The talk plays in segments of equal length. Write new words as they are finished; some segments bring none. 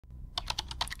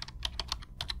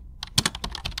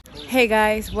Hey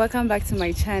guys, welcome back to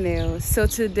my channel. So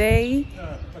today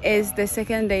is the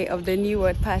second day of the New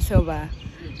World Passover,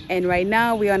 and right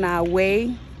now we're on our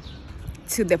way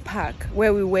to the park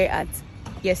where we were at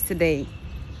yesterday,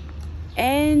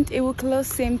 and it will close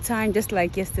same time just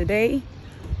like yesterday,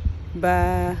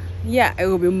 but yeah, it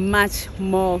will be much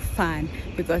more fun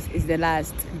because it's the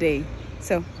last day.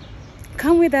 So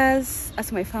come with us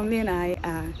as my family and I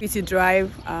are going to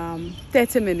drive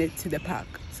 30 minutes to the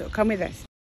park. So come with us.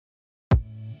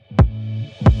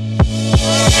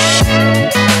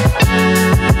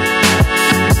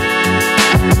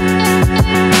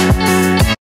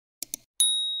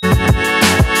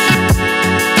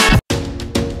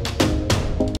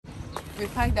 We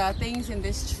packed our things in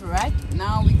this truck.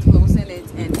 Now we're closing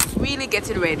it and really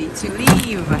getting ready to leave.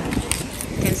 You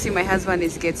can see my husband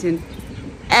is getting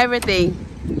everything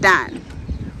done,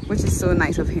 which is so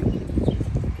nice of him.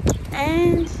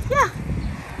 And yeah,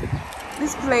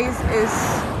 this place is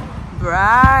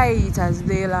bright as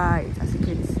daylight, as you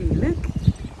can see. Look,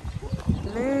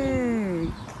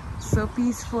 so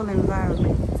peaceful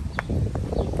environment,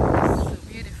 so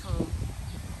beautiful.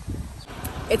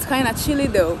 It's kind of chilly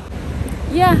though,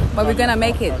 yeah, but we're gonna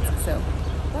make it. So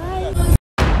bye.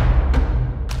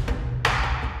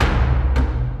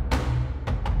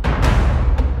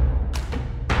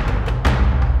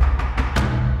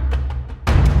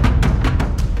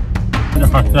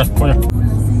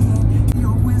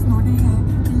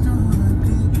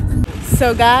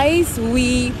 So guys,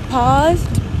 we paused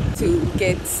to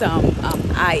get some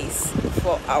ice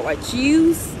for our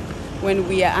juice when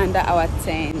we are under our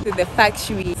tent to the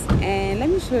factory. And let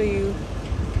me show you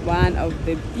one of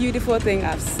the beautiful things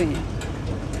I've seen.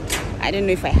 I don't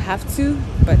know if I have to,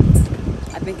 but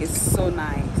I think it's so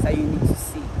nice that you need to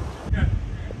see.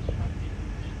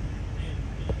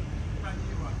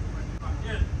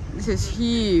 This is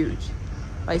huge.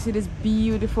 I see this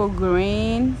beautiful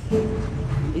green.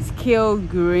 It's kale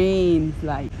greens,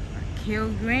 like kale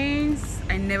greens.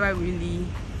 I never really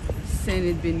seen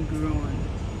it been grown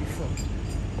before,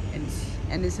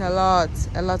 and it's a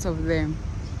lot of them.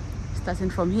 Starting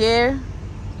from here,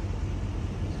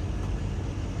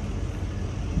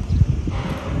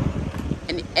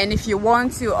 and if you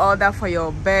want to order for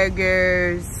your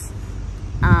burgers,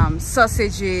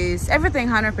 sausages, everything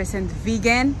 100%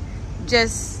 vegan,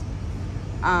 just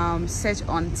search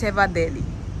on Teva Deli,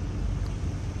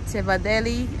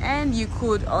 and you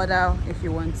could order if you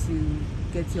want to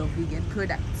get your vegan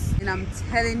products. And I'm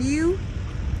telling you,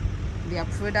 their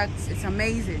products, it's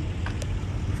amazing.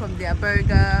 From their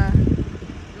burger,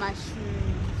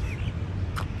 mushrooms.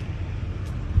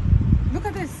 Look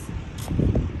at this.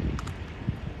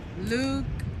 Look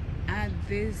at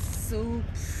this, so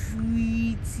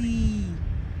pretty.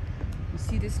 You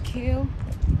see this kale?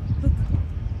 Look.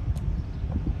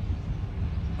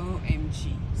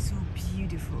 OMG, so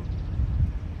beautiful.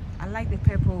 I like the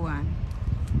purple one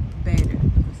better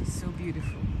because it's so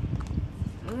beautiful.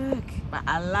 Look, but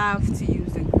I love to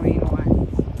use the green one.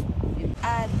 And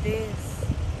add this.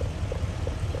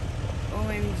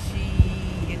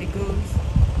 OMG, and it goes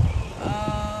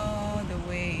all the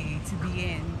way to the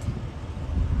end.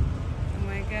 Oh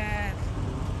my god.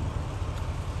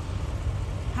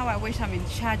 How I wish I'm in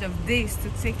charge of this to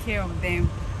take care of them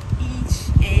each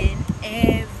and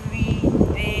every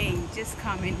day. Just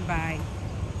coming by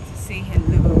to say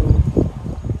hello.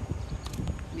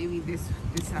 Maybe this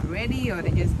are ready, or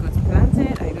they just got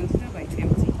planted. I don't know, but it's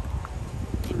empty.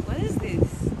 And what is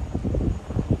this?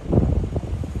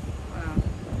 Wow.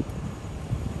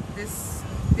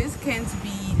 This can't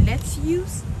be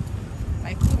lettuce.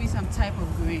 It could be some type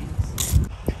of grains.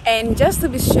 And just to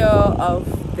be sure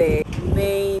of the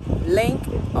main link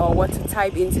or what to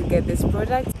type in to get this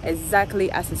product exactly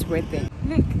as it's written.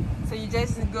 Look, so you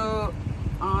just go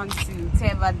on to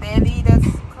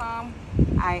tevadeli.com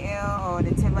or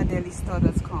the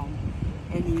tevadelistore.com,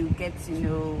 and you get to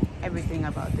know everything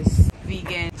about this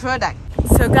vegan product.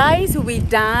 So guys, we're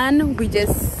done. We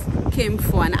just came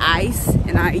for an ice,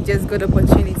 and I just got the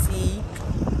opportunity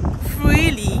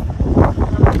freely,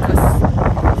 because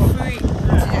free,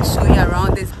 to just show you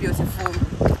around this beautiful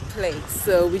place.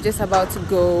 So we're just about to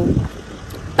go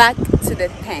back to the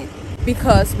tent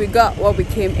because we got what we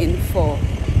came in for.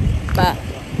 But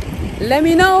let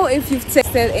me know if you've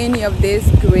tasted any of these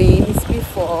greens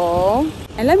before,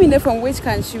 and let me know from which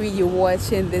country you're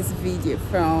watching this video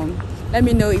from. Let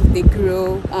me know if they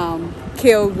grow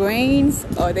kale greens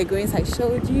or the greens I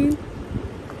showed you.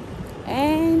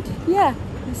 And yeah,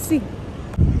 let's see.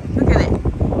 Look at it.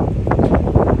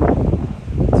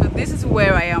 So this is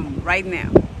where I am right now.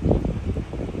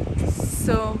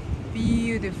 So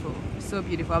beautiful, so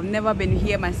beautiful. I've never been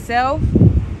here myself.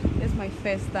 It's my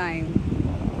first time.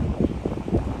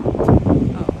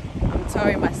 Oh, I'm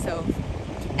touring myself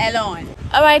alone.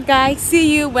 Alright guys,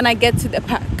 see you when I get to the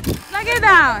park. Now get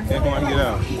down. Get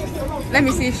down. Let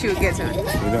me see if she'll get on. Get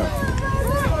down.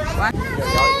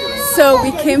 So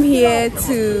we came here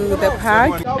to the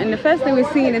park, and the first thing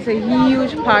we're seeing is a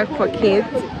huge park for kids,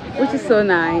 which is so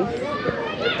nice.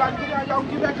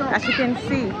 As you can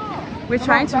see, we're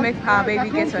trying to make our baby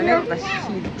get on it, but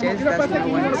she just does not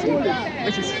want to,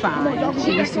 which is fine.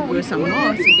 She needs to grow some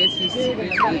more to get used to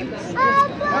these games.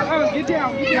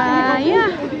 Yeah,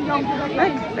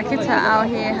 look, the kids are out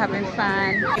here having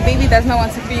fun. The baby does not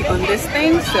want to be on this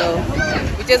thing, so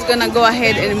we're just gonna go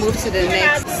ahead and move to the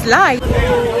next slide.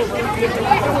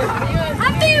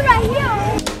 I'll be right here.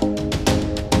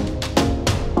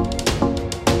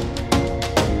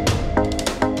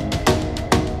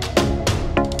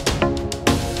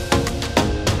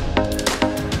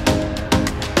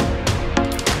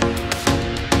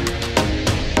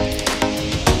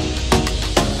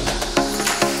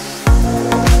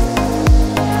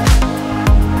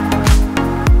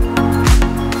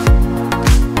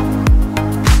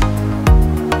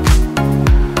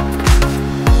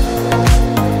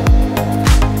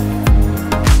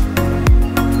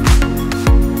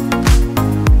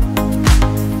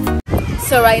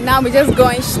 So right now we're just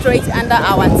going straight under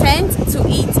our tent to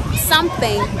eat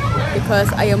something because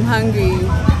I am hungry.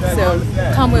 So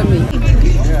come with me.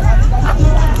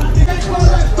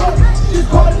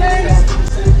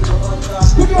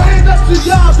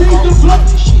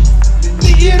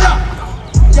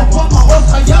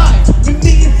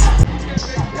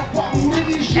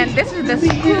 And this is the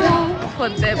school for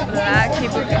the black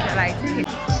people, like kids.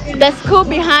 The school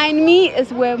behind me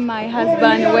is where my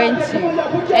husband went to,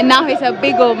 and now he's a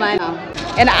big old man now.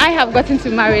 And I have gotten to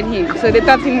marry him, so they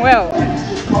taught him well.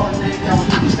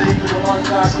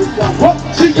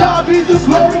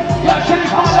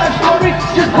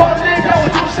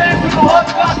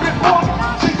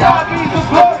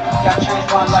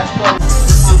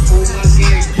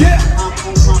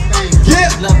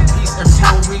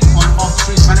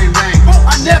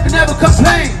 Never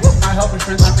complain. My helping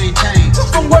friends I maintain.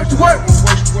 From work to work,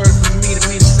 from me to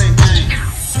me, the same thing.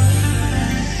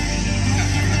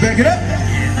 Back it up.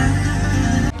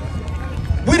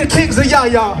 We the kings of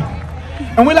YAHHILA',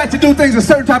 and we like to do things a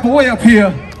certain type of way up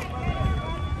here.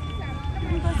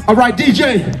 All right,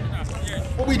 DJ,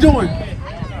 what we doing?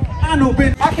 I know,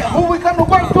 Ben. Who we come to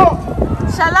work for?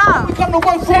 Shalom. We come to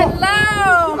work for.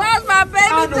 Hello. Where's my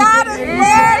baby daughter's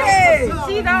birthday?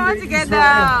 She don't want to get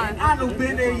down. I know,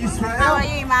 Ben. Israel. How are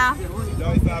you, Ma?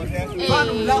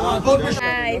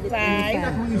 High five.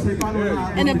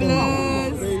 And the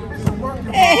blues.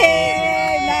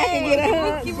 Hey, now I can get a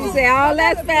hug. She say, all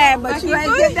that's bad, but you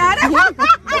ain't get that.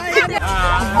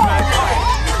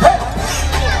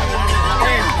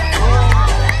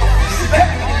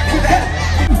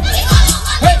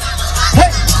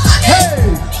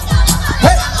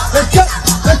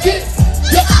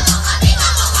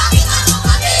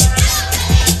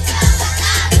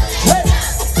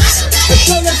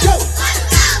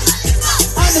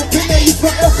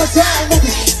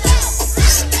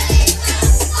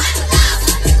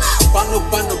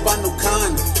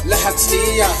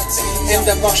 عند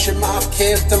بخش معك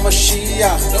كيف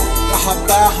تمشيها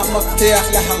أحبها مفتاح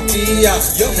لحقية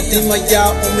هديمة يا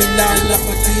ومنا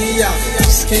لفتية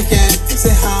سكين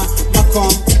سيها مكم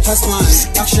حسمان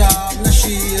أخشاب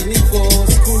نشير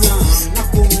نيكوز كلام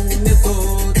نكون نيكو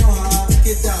دوها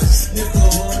كده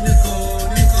نيكو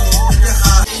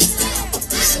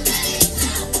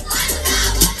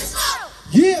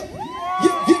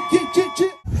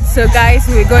So guys,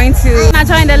 we're going to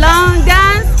join the long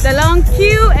dance, the long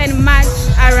queue, and march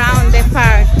around the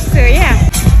park. So yeah.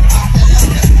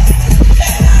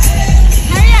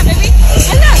 Hurry up, baby.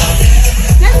 Let's go.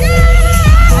 Let's go.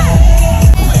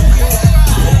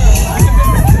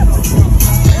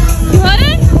 You hold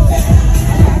it?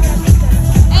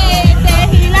 Hey,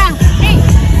 Tehila. Hey.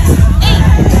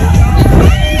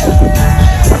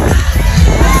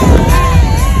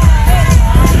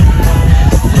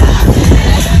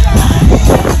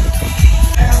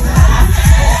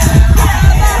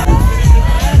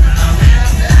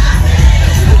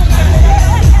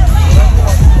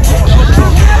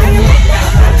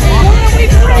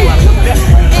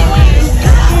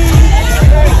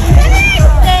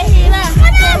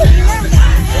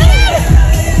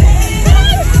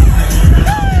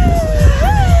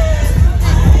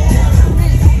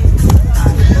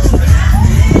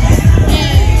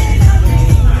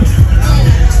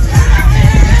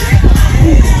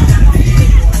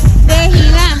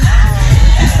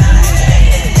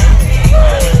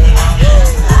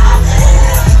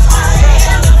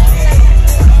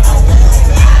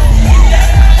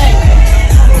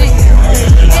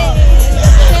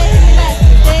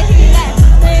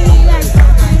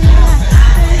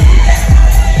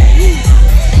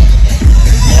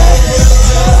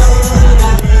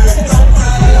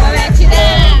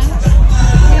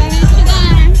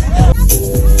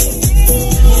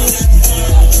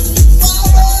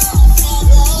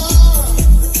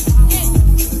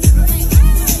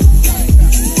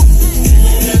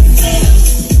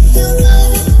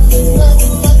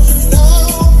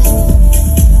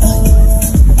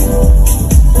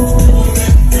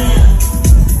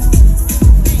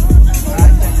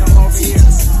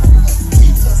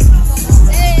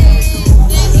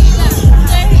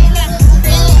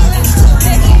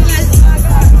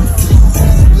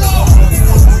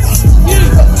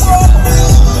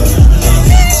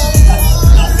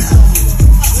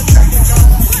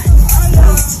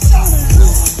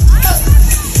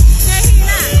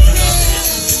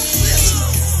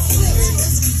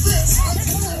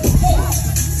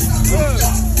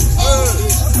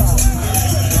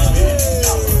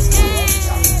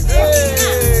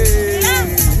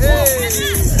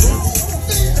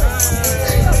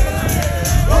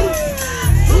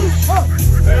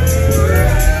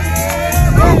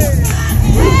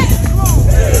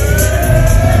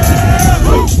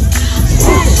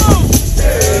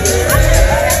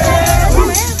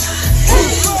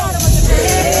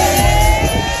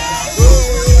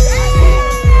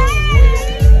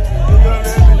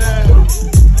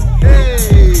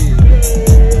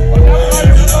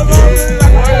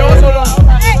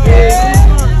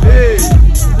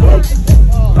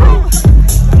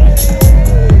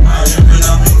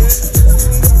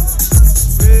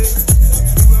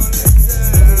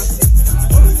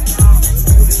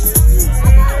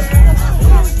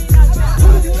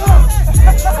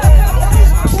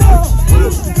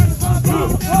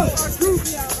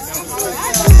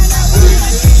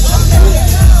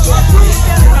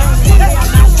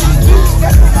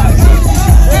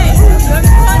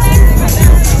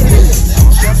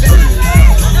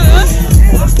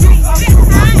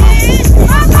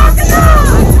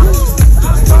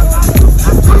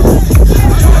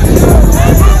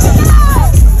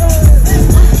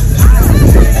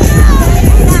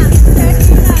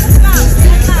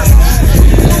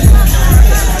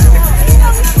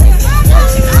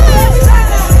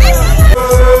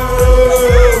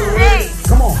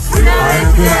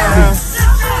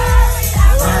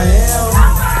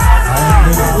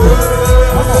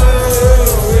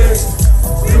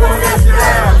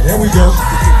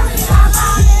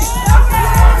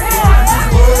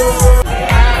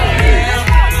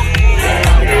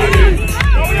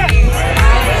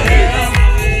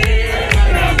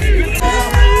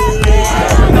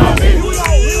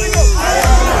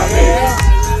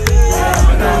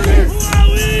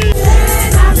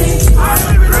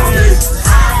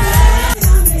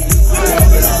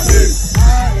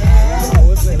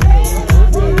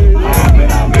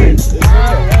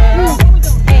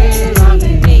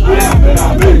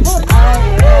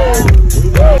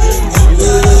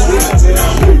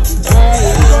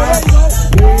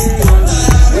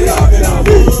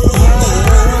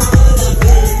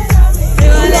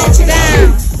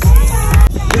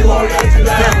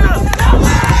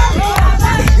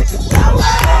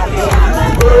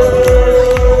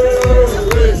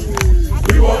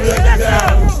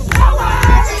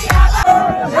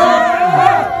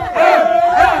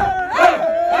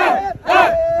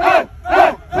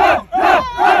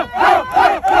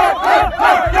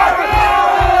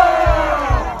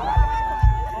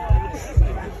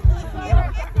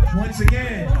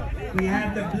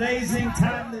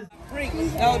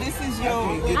 No, this is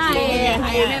your. Yeah,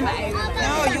 I remember.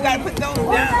 No, you gotta put those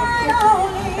down.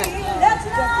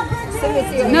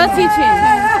 No teaching.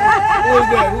 Who is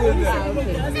that?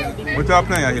 What y'all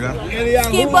playing, Yahila?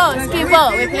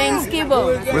 Skibbo. We're playing Skibbo.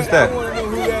 What's that?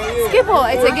 Skibbo,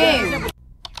 it's a game.